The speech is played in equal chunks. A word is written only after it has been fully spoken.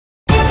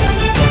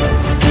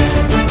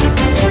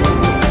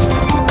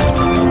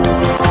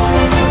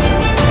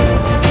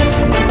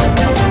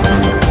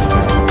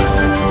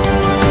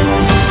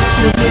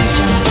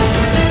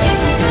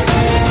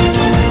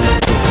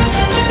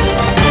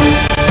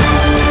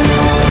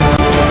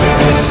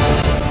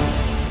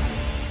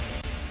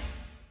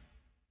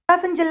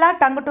ప్రకాశం జిల్లా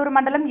టంగుటూరు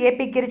మండలం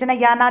ఏపీ గిరిజన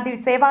యానాది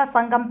సేవా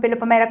సంఘం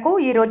పిలుపు మేరకు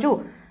ఈరోజు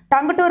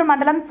టంగుటూరు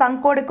మండలం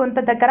సంకోడికుంత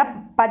దగ్గర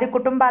 10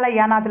 కుటుంబాల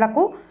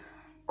యానాదులకు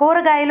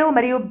కూరగాయలు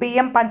మరియు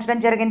బియ్యం పంచడం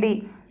జరిగింది.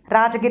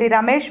 రాజగిరి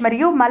రమేష్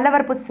మరియు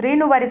మల్లవరపు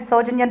శ్రీను వారి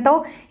సౌజన్యంతో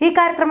ఈ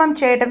కార్యక్రమం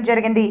చేయడం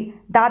జరిగింది.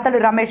 దాతలు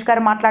రమేష్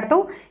గారు మాట్లాడుతూ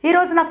ఈ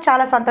రోజు నాకు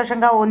చాలా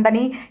సంతోషంగా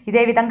ఉందని,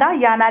 ఇదే విధంగా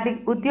యానాది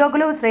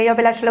ఉద్యోగులు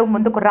శ్రేయోభిలాషులు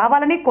ముందుకు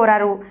రావాలని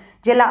కోరారు.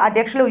 జిల్లా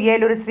అధ్యక్షులు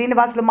ఏలూరు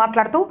శ్రీనివాసులు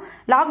మాట్లాడుతూ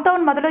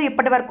లాక్డౌన్ మొదలు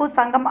ఇప్పటి వరకు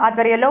సంఘం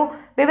ఆధ్వర్యంలో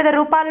వివిధ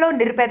రూపాల్లో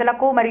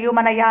నిరుపేదలకు మరియు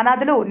మన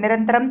యానాదులు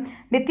నిరంతరం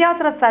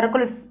నిత్యావసర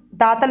సరుకులు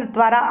దాతల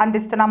ద్వారా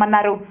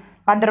అందిస్తున్నామన్నారు.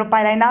 100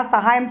 రూపాయలైనా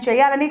సహాయం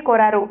చేయాలని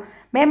కోరారు.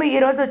 మేము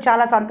ఈరోజు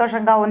చాలా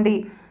సంతోషంగా ఉంది.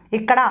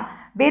 ఇక్కడ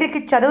వీరికి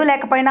చదువు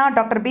లేకపోయినా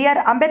డాక్టర్ బిఆర్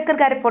అంబేద్కర్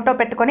గారి ఫోటో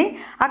పెట్టుకొని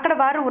అక్కడ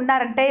వారు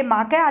ఉన్నారంటే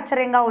మాకే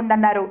ఆశ్చర్యంగా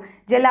ఉందన్నారు.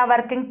 జిల్లా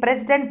వర్కింగ్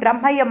ప్రెసిడెంట్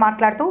బ్రహ్మయ్య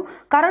మాట్లాడుతూ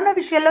కరోనా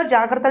విషయంలో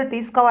జాగ్రత్తలు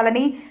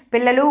తీసుకోవాలని,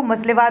 పిల్లలు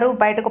ముసలివారు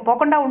బయటకు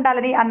పోకుండా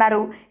ఉండాలని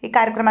అన్నారు. ఈ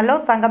కార్యక్రమంలో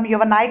సంఘం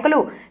యువ నాయకులు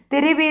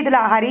తిరివీధుల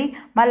హరి,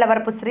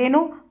 మల్లవరపు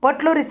శ్రీను,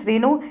 పొట్లూరి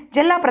శ్రీను,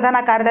 జిల్లా ప్రధాన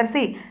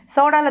కార్యదర్శి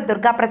సోడాల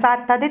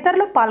దుర్గాప్రసాద్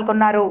తదితరులు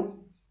పాల్గొన్నారు.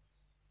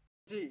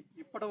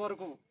 ఇప్పటి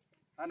వరకు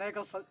అనేక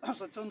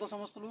స్వచ్ఛంద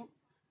సంస్థలు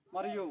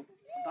మరియు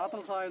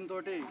దాతల సహాయంతో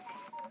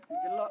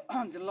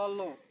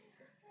జిల్లాల్లో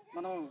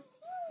మనం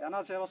యానా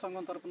సేవా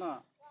సంఘం తరఫున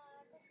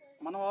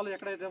మన వాళ్ళు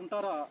ఎక్కడైతే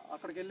ఉంటారో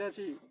అక్కడికి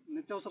వెళ్ళేసి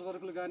నిత్యావసర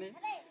సరుకులు కానీ,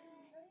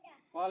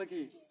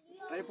 వాళ్ళకి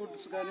డ్రై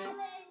ఫ్రూట్స్ కానీ,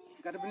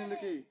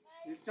 గర్భిణీలకి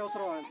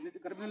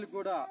గర్భిణీలకి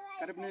కూడా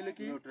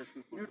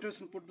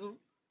న్యూట్రిషన్ ఫుడ్,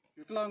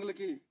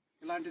 వికలాంగులకి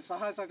ఇలాంటి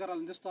సహాయ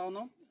సహకారాలు అందిస్తూ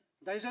ఉన్నాం.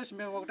 దయచేసి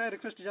మేము ఒకటే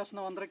రిక్వెస్ట్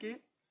చేస్తున్నాం అందరికీ,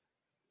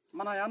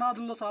 మన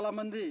యానాదుల్లో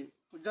చాలామంది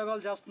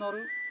ఉద్యోగాలు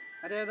చేస్తున్నారు,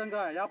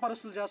 అదేవిధంగా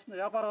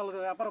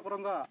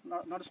వ్యాపారపరంగా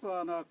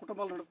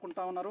కుటుంబాలు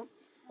నడుపుకుంటా ఉన్నారు.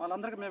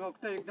 వాళ్ళందరికీ మేము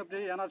ఒకటే విజ్ఞప్తి,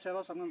 యానాది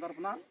సేవా సంఘం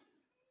తరఫున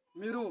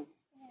మీరు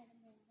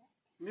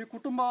మీ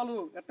కుటుంబాలు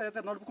ఎట్లయితే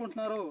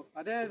నడుపుకుంటున్నారో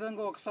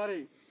అదేవిధంగా ఒకసారి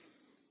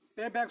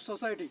పే బ్యాక్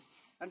సొసైటీ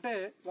అంటే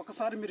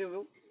ఒకసారి మీరు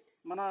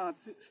మన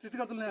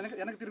స్థితిగతులను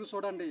వెనక్కి తిరిగి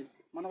చూడండి.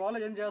 మన వాళ్ళు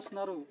ఏం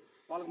చేస్తున్నారు,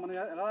 వాళ్ళకి మనం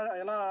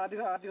ఎలా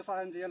ఆర్థిక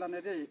సహాయం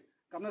చేయాలనేది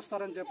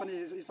గమనిస్తారని చెప్పని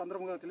ఈ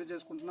సందర్భంగా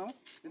తెలియజేసుకుంటున్నాం.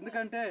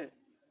 ఎందుకంటే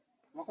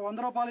ఒక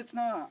 100 రూపాయలు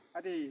ఇచ్చినా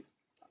అది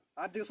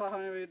ఆర్థిక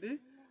సహాయం అయ్యింది.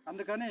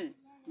 అందుకని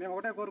మేము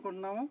ఒకటే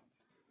కోరుకుంటున్నాము,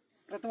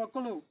 ప్రతి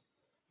ఒక్కరు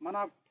మన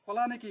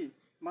కులానికి,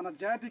 మన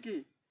జాతికి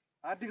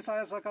ఆర్థిక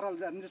సహాయ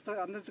సహకారాలు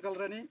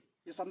అందించగలరని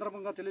ఈ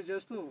సందర్భంగా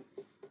తెలియజేస్తూ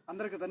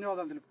అందరికీ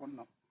ధన్యవాదాలు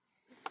తెలుపుకుంటున్నాం.